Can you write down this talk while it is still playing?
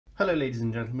Hello ladies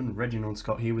and gentlemen, Reginald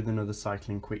Scott here with another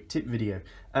cycling quick tip video.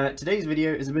 Today's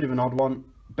video is a bit of an odd one.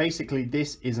 Basically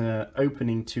this is an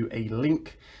opening to a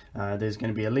link. There's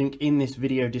going to be a link in this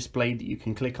video displayed that you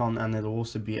can click on, and there'll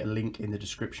also be a link in the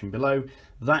description below.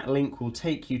 That link will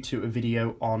take you to a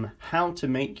video on how to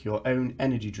make your own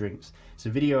energy drinks. It's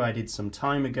a video I did some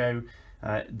time ago.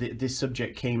 This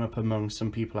subject came up among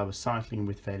some people I was cycling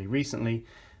with fairly recently.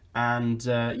 And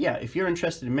yeah, if you're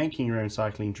interested in making your own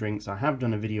cycling drinks, I have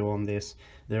done a video on this.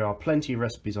 There are plenty of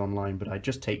recipes online, but I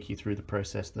just take you through the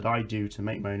process that I do to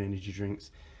make my own energy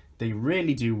drinks. They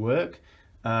really do work.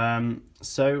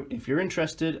 So if you're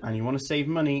interested and you want to save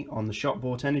money on the shop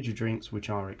bought energy drinks, which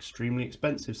are extremely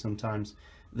expensive sometimes,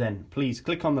 then please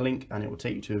click on the link and it will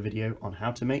take you to a video on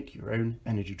how to make your own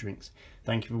energy drinks.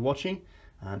 Thank you for watching,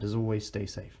 and as always, stay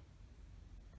safe.